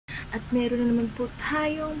At meron na naman po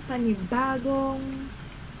tayong panibagong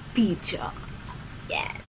video.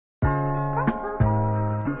 Yes!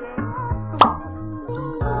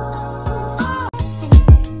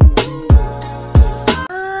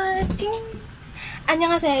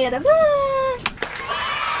 Annyeonghaseyo naman!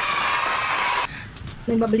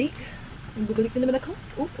 Nagbabalik na naman ako.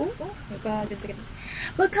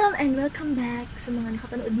 Welcome and welcome back sa mga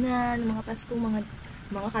nakapanood na ng mga past kong mga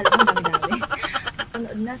kala ko dami-dami.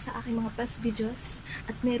 Nakapanood na sa aking mga past videos.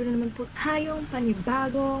 At meron na naman po tayong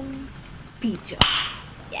panibagong video.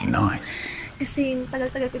 Yes. Nice. Kasi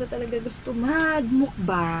tagal-tagal ko na talaga gusto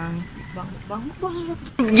mag-mukbang. Mukbang.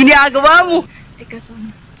 Ginagawa mo! Eh kaso,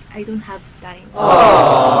 I don't have time.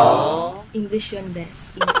 Aww. English yun,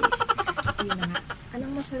 best. English. Yun na nga.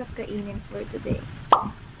 Anong masarap kainin for today?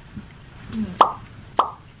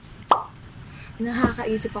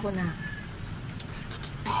 Nakakaisip ako na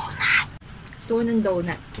donut. Gusto ko ng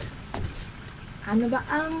donut. Ano ba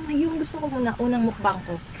yung gusto ko muna, unang mukbang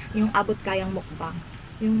ko? Yung abot kayang mukbang.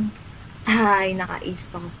 Yung,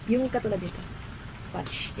 nakaisip ako. Yung katulad dito.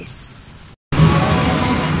 Watch this.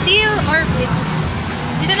 Deal or flips?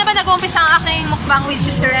 Dito na ba nag-uumpisa ang aking mukbang with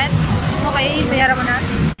Sister Red? Okay, bayaran mo na.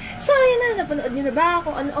 So, yun na. Napanood niyo na ba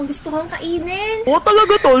kung ano ang gusto kong kainin? Oo,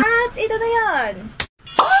 talaga, tol. At ito na yan.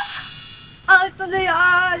 Ito na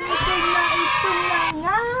yan. Ito na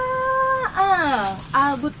nga.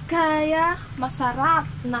 Abot kaya, masarap,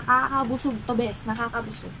 nakakabusog to, best.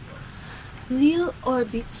 Nakakabusog. Lil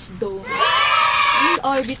Orbit's Donut. Lil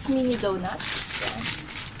Orbit's Mini Donut. Yan.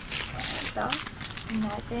 Ito.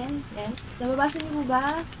 Natin. Yan. Nababasa niyo mo ba?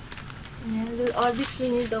 Yan. Lil Orbit's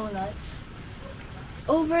Mini Donuts.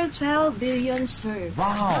 Over 12 billion served.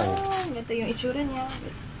 Wow! Ito yung itsura niya.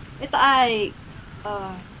 Ito ay,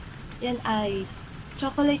 yan ay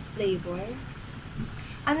chocolate flavor.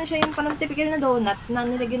 Ano siya, yung parang typical na donut na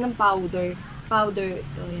nilagyan ng powder. Powder.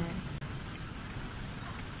 Ito, yan.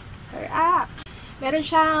 Meron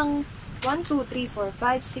siyang 1, 2, 3, 4,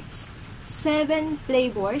 5, 6, 7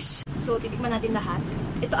 flavors. So, titikman natin lahat.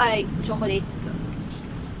 Ito ay chocolate.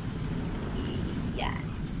 Yan.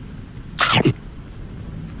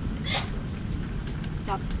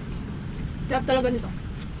 Sarap talaga nito.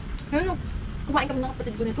 Ayun, kumain kami ng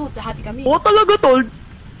kapatid ko nito. Hati kami. Oo, talaga, tol.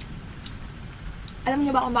 Alam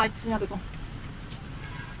niyo ba kung bakit sinabi ko?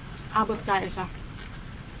 Abot kaya siya.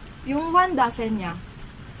 Yung 1 dozen niya,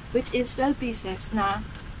 which is 12 pieces na,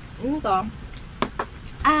 yun to,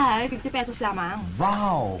 ay 50 pesos lamang.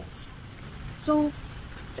 Wow! So,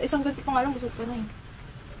 sa isang ganti pa nga lang, busog ka na eh.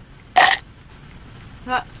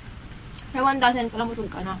 Sa 1 dozen pa lang,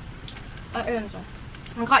 busog ka na. Ayun to.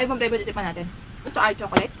 Ang kaibang flavor dito pa natin. Ito ay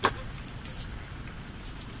chocolate.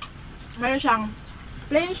 Meron siyang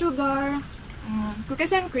plain sugar,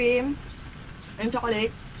 cookies and cream, and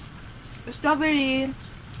chocolate, strawberry,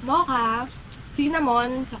 mocha,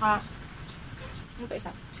 cinnamon, tsaka, ano pa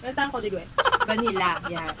isa? Meron ko digo eh. Vanilla.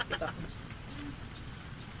 Yan. Ito.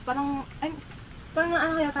 Parang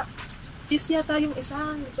ano yata, cheese yata yung isa.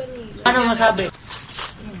 Vanilla. Ano masabi?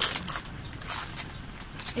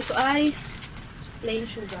 Ito ay plain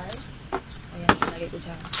sugar. Ayan, nalagay ko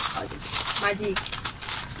dyan. Magic.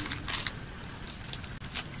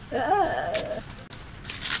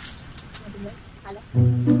 Hala.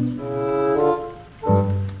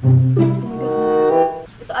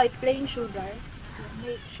 Ito ay plain sugar.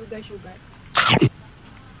 May sugar.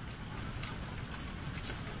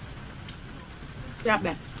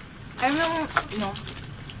 Grabe. Ayun yung,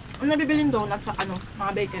 ang nabibiling donut sa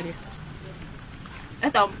mga bakery.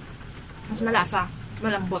 Ito, mas malasa, mas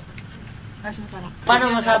malambot, mas masarap.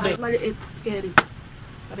 Paano masabi? Maliit, carry.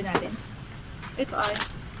 Sabi natin. Ito ay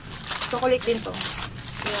chocolate din to.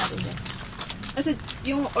 Sabi natin din. Kasi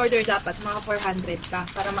yung order dapat mga 400 ka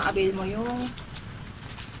para ma-avail mo yung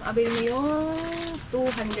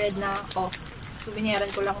 200 na off. So binayaran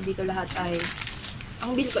ko lang dito lahat ay,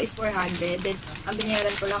 ang bill ko is 400, then ang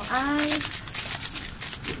binayaran ko lang ay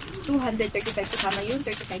 235 kasama yun,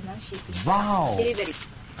 35 na shipping. Wow! Delivery.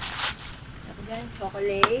 Tapos yan,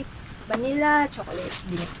 chocolate, vanilla, chocolate.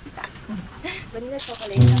 Hindi nakikita. Vanilla,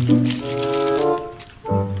 chocolate.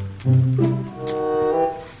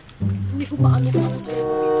 Hindi ko maamit ang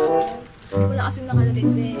flavor. Wala kasing nakalagay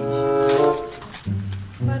besh.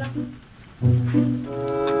 Parang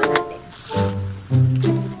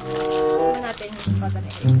natin yung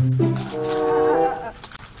pagkanay.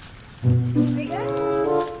 Ayan.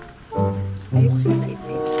 Ayoko sila sa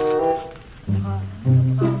isa.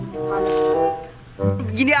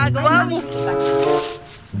 Ginagawa mo!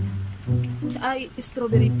 Ay,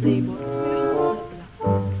 strawberry flavor. Kasi meron siya pala.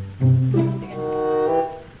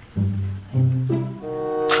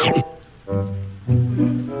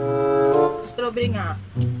 Strawberry nga.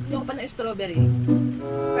 Hindi ako pa na strawberry.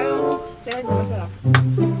 Pero, kaya ito masarap.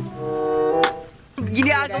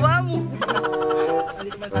 Ginagawa mo. Hindi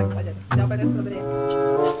ko masabi pa dyan. Hindi ako pa na strawberry.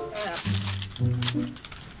 Masarap.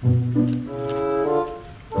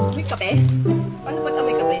 May kape? Paano ba't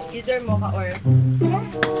may kape? Either mocha or...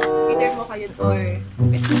 Either mocha yun or...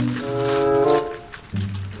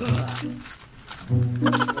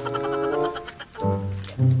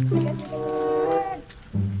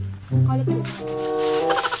 Kalat po.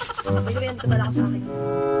 May gawin nito pala ako sa akin.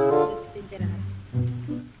 Tintirahan.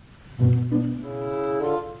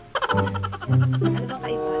 Ano bang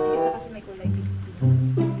kaiba? Isa kasi may kulay pink.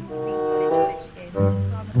 Pink, orange, and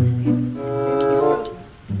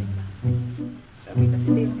strawberry kasi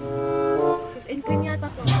din. Kasi in cream yata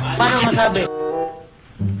to. Paano masabi?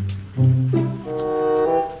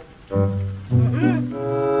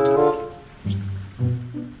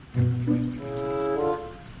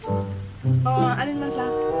 Alin man sa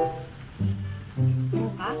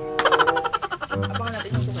mukha? Abangan natin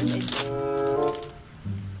yung bukas end.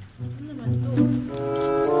 Ano naman ito?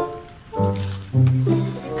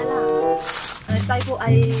 Bakit alam? Tayo po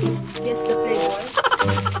ay guess the flavor.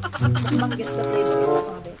 Mukbang guess the flavor ito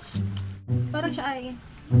mga besh. Parang siya ay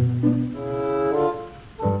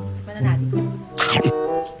iba na natin.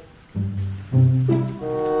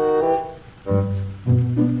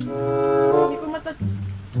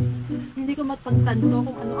 Hindi ko mapagtanto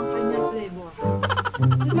kung ano ang kanyang flavor.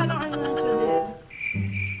 Di parang ano lang siya din.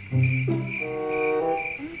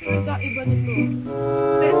 Ano pinagkaiba nito?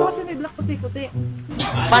 Pero ito kasi may black puti-puti.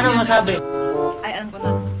 Paano masabi? Ay, alam ko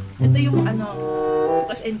na. Ito yung ano,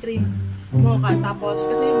 cookies and cream mocha. Tapos,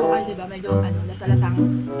 kasi yung mocha, di ba, medyo ano, lasa-lasang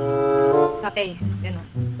kape. Yan o.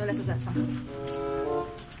 Ito lasa-lasang kape.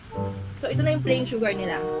 So, ito na yung plain sugar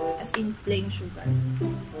nila. As in, plain sugar.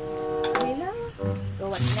 Okay na. So,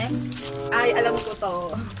 what's next? Ay, alam ko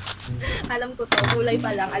to. Alam ko to. Kulay pa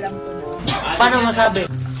lang, alam ko na. Paano masabi?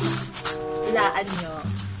 Hulaan nyo.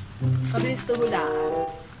 Mabilis to hulaan.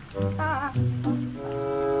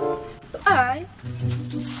 Ito ay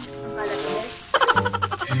ang kalat ko.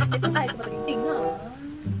 Ito ay kapatid. Tingnan.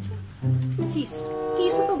 Cheese.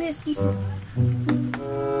 Kiso to, bes. Kiso.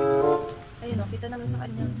 Ayun o. Kita naman sa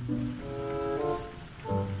kanya.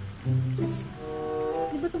 Kiso.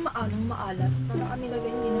 Di ba ito maalat? Parang kami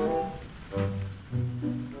lagay hindi naman.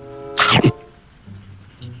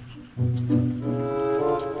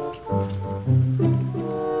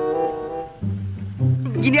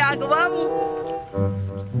 Ginagawa mo.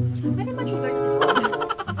 Ano ba sugar na this one?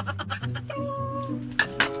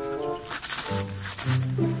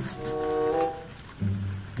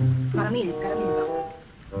 Caramel ba?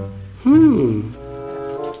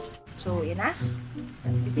 So, yun na.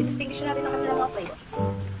 Distinguish natin ang kanilang mga flavors.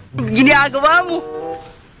 Ginagawa mo.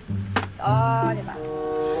 Di ba?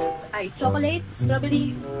 Ay, chocolate,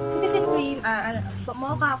 strawberry, cookies and cream,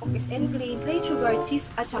 mocha, cookies and cream, plain sugar, cheese,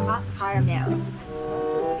 at saka caramel. So,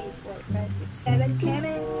 1, 2, 3, 4, 5, 6, 7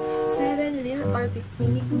 caramel, 7 little or big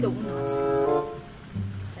mini donuts.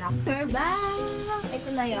 Wrapper bag! Ito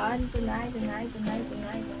na yun. Ito na.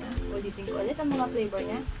 Ulitin ko ulit ang mga flavor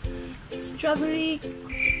niya. Strawberry,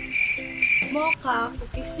 mocha,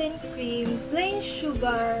 cookies and cream, plain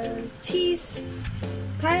sugar, cheese,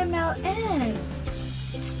 caramel, and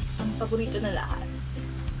ang paborito na lahat,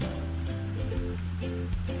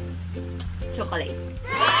 chocolate.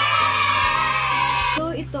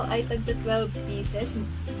 So, ito ay tagda 12 pieces.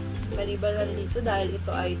 Maliban lang dito dahil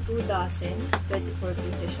ito ay 2 dozen. 24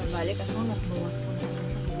 pieces siya. Balik, kasi kung nagbawas ko na.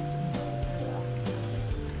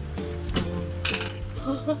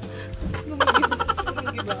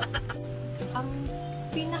 Gumigiba. Ang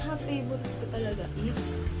pinaka-favorite ko talaga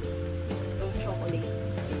is yung chocolate.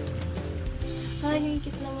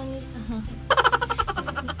 Hingkit naman ito.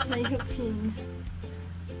 Nayupin.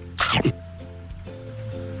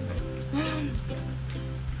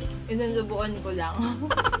 Inansubuan ko lang.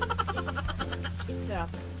 Sarap.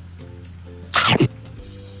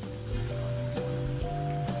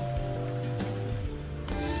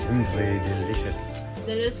 Simply delicious.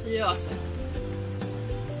 Delicious.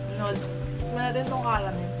 Ano, natin itong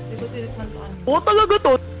caramel. Hindi ko tinikman ito. Oo talaga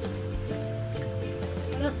to.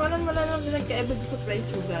 Parang wala lang din nagkaiba sa fried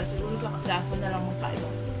sugar. Siguro sa lasa na lang magkaiba.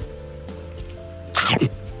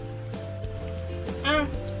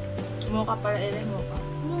 Mocha para ilay mocha.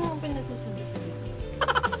 Ano mo pinagsasabi-sabi?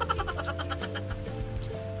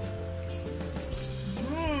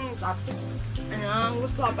 Tap. Ano, ang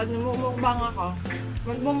gusto ko pag namumukbang ako,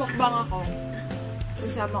 magmumukbang ako,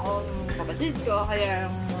 kasama ko ng kapatid ko, kaya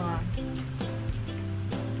yung mga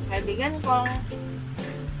kaibigan ko,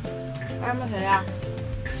 Ay, masaya.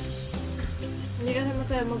 Hindi kasi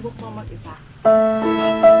masaya mag-mukbang mag-isa.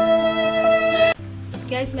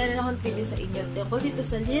 Guys, meron akong trivia sa inyo tungkol dito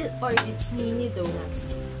sa Little Orbits Mini Donuts.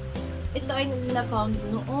 Ito ay na-found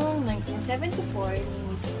noong 1974 ni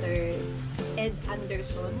Mr. Ed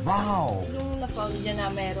Anderson. Wow! Nung na-found niya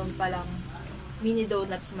na meron palang mini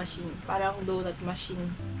donuts machine. Parang donut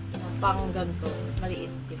machine na pang ganito.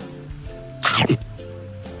 Maliit. Diba?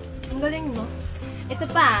 Ang galing, no? Ito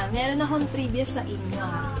pa, meron akong trivia sa inyo.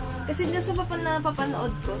 Kasi dyan sa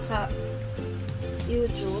napapanood ko sa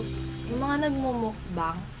YouTube, yung mga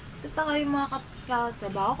nagmumukbang, tataka yung mga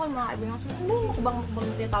katrabaho ko, yung mga kaibigan ko, ano yung mukbang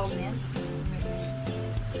na tinatawag na yan?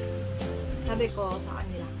 Sabi ko sa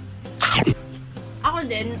kanila. Ako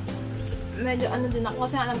din, medyo ano din ako,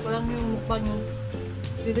 kasi alam ko lang yung mukbang yung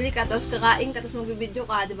bibili ka, tapos kakain ka, tapos magbibideo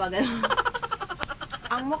ka, diba? Ganun.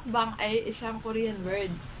 Ang mukbang ay isang Korean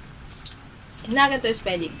word. Na ganito yung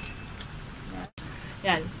spelling.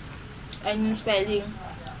 Yan. Ayun yung spelling.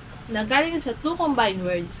 Nagaling sa two combined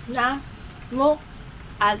words na muk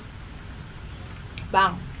at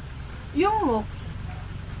bang. Yung muk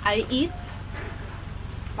ay eat,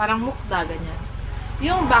 parang mukda, ganyan.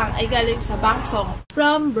 Yung bang ay galing sa bang song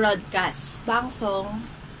from broadcast. Bang song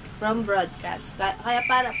from broadcast. Kaya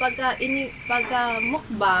para pagka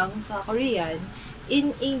mukbang sa Korean,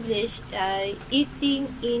 in English ay eating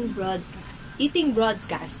in broadcast. Eating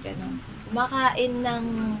broadcast, gano'n. Kumakain ng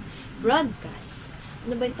broadcast.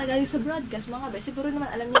 Ano ba yung Tagalog sa broadcast, mga ba? Siguro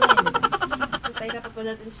naman alam niyo yan. Pahirap pa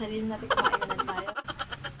natin sa sarili natin, kumain na lang tayo.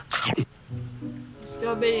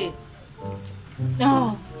 Strawberry.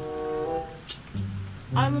 Oh!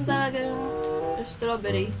 Alam mo talaga yung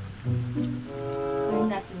strawberry. Ayun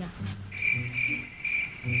natin na.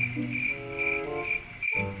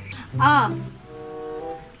 Ah!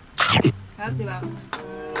 Harap, diba?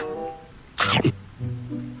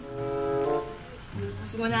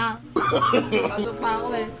 Gusto ko na. Pasok pa ako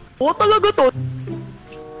eh. Oo talaga to.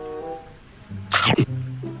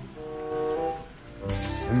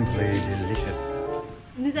 Simply delicious.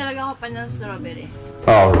 Hindi talaga ako pan ng strawberry.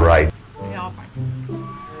 Alright. Hindi ako pan.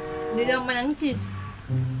 Hindi lang pan ng cheese.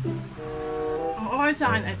 Ang okay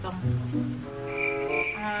sa akin itong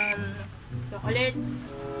chocolate,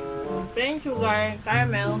 plain sugar,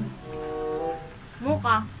 caramel,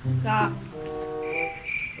 mocha, sa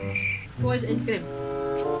cookies and cream.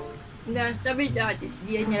 Hindi ang strawberry tsaka cheese.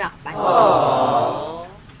 Hindi yan nilakpan.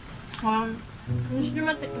 Gusto nyo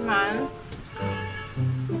matikman,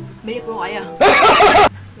 bili po kayo.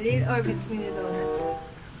 Little Orbits Mini Donuts.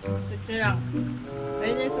 Search nyo lang.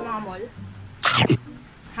 Pwede nyo sa mga mall.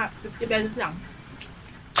 50 pesos lang.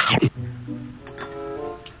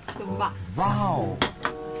 Tumba. Wow!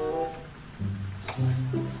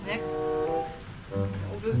 Next.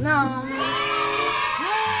 Ubus na.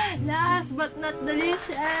 Last but not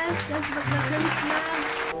delicious. Last but not delicious na.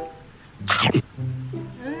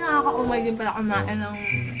 Ano, nakaka-umay din pala kumain ng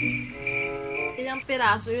ilang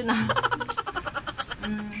piraso yun ah.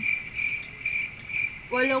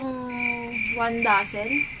 1 dozen.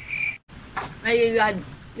 My God.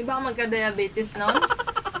 Di ba ako magka-diabetes noon?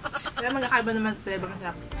 Pero magkakaiba naman flavor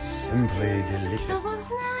masarap. Simply delicious. Tapos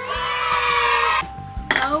na!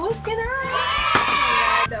 Naubos ka na! Oh my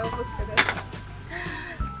God, naubos ka na.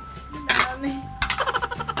 Ang dami.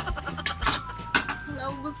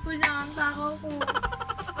 Naubos ko niya ang takaw ko.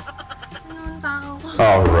 Ano ang takaw ko?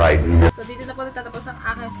 Alright. So, dito na po nagtatapos ang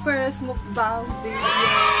aking first mukbang video.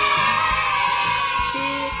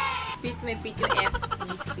 Fit yung Fit.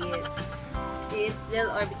 Fit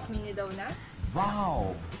Little Orbits Mini Donuts.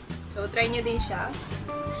 Wow! So, try nyo din siya.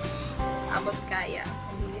 Abot kaya.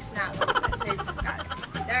 Mabilis na ako.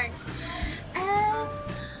 Darn. And,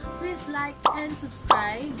 please like and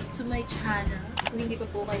subscribe to my channel. Kung hindi pa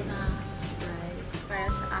po kayo nakaka-subscribe para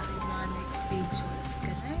sa aking mga next videos.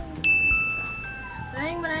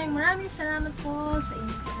 Maraming salamat po sa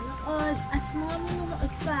inyong panonood. At sa mga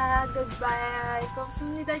manonood pa, goodbye!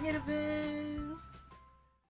 Kamsahamnida niyo rin!